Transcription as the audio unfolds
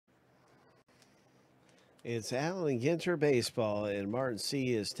It's Allen Ginter baseball, and Martin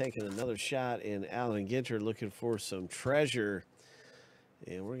C is taking another shot in Allen Ginter, looking for some treasure.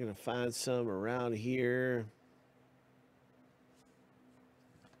 And we're going to find some around here.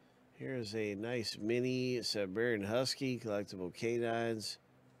 Here's a nice mini Siberian Husky collectible canines.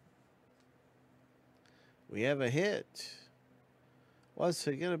 We have a hit. What's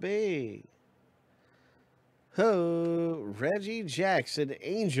it going to be? Oh, Reggie Jackson,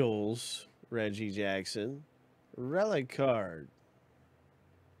 Angels. Reggie Jackson. Relic card.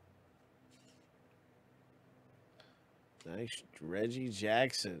 Nice Reggie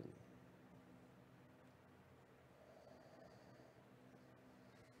Jackson.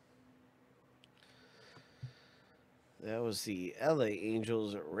 That was the LA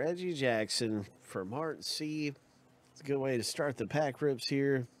Angels, Reggie Jackson for Martin C. It's a good way to start the pack rips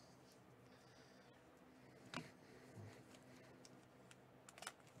here.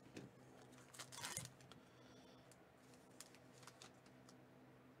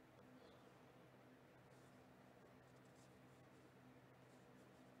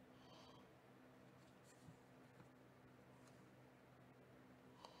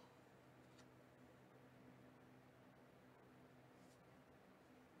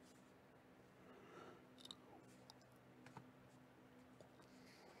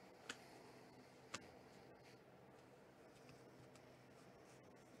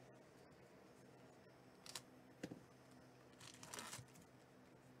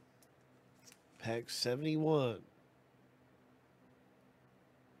 Pack 71.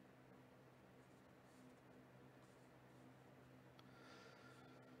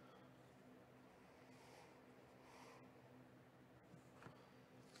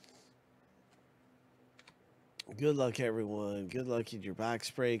 Good luck, everyone. Good luck in your box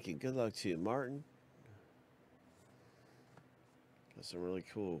break, and good luck to you, Martin. Got some really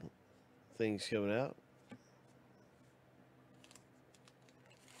cool things coming out.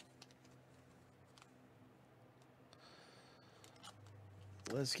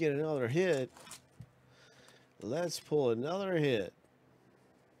 Let's get another hit. Let's pull another hit.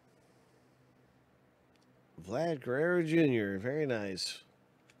 Vlad Guerrero Jr., very nice.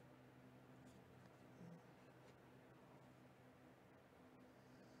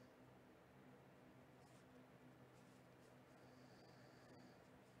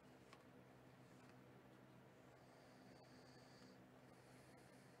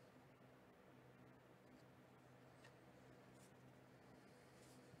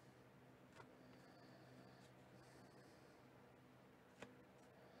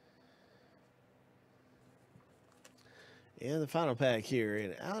 And the final pack here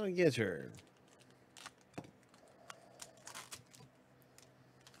in Allen Ginter.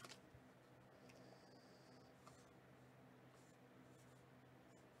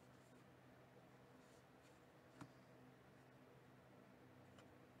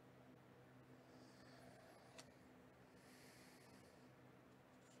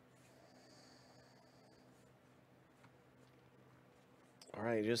 All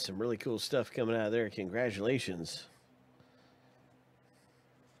right, just some really cool stuff coming out of there. Congratulations.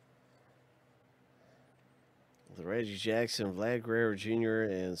 The Reggie Jackson, Vlad Guerrero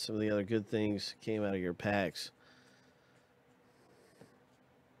Jr., and some of the other good things came out of your packs.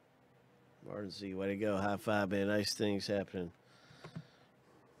 Martin Z, way to go. High five, man. Nice things happening.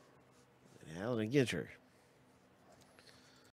 And Allen Ginter.